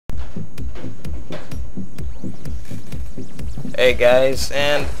Hey guys,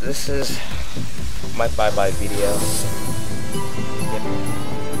 and this is my bye-bye video. Yep.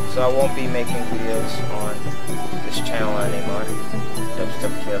 So I won't be making videos on this channel anymore,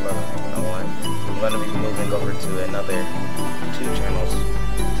 WWK1101. I'm going to be moving over to another 2 channels,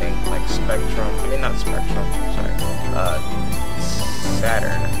 I think, like Spectrum, not Spectrum, sorry,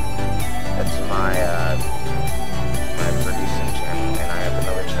 Saturn. That's my producing channel, and I have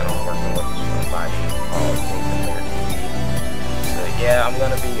another channel I'm working with somebody called Nathan Laird. Yeah, I'm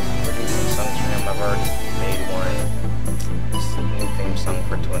gonna be producing songs for him. I've already made one. This is a new theme song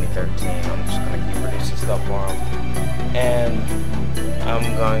for 2013. I'm just gonna keep producing stuff for him. And I'm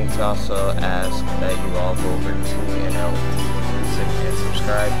going to also ask that you all go over to NL360 and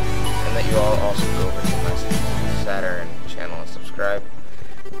subscribe. And that you all also go over to my Saturn channel and subscribe.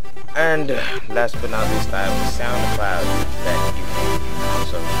 And last but not least, I have a SoundCloud that you can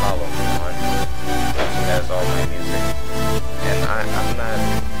also follow me on, which has all my music. And I'm not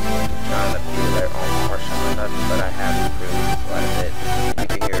trying to be their own portion or nothing, but I have improved quite a bit. You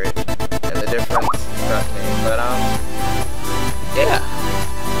can hear it and the difference, trust me. But yeah.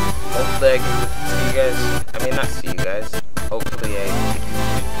 Hopefully I get to see you guys. Not see you guys. Hopefully I get to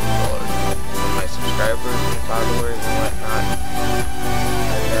see my subscribers and followers and whatnot.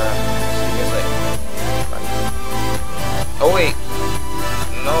 And see you guys later. Bye. Oh wait,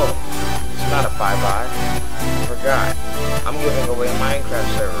 no, it's not a bye-bye. I forgot. I'm giving away a Minecraft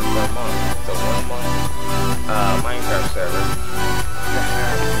server for a month. It's a 1-month Minecraft server. I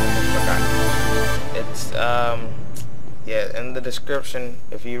forgot. It's yeah, in the description,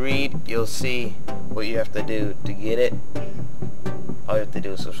 if you read, you'll see what you have to do to get it. All you have to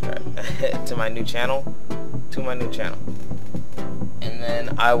do is subscribe to my new channel. And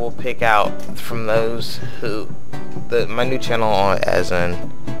then I will pick out from those who my new channel as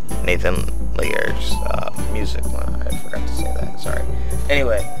in Nathan Laird's music one. I forgot to say that, sorry.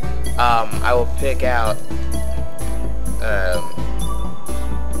 Anyway, I will pick out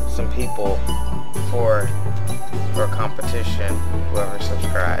some people for a competition, whoever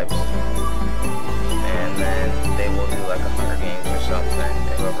subscribes, and then they will do like 100 games or something,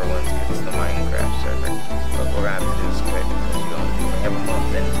 and whoever wins gets the Minecraft server. But we're gonna have to do this quick because we only have a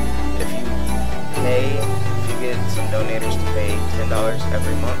month. And if you get some donators to pay $10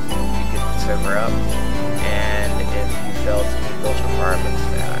 every month, you get the server up. And if you fail to meet those requirements,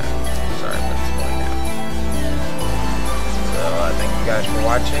 sorry, but it's going down. So thank you guys for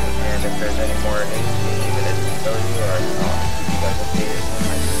watching, and if there's any more news you need me to tell you, or I'll keep you guys updated on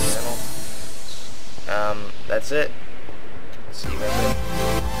my channel. That's it. See you guys later.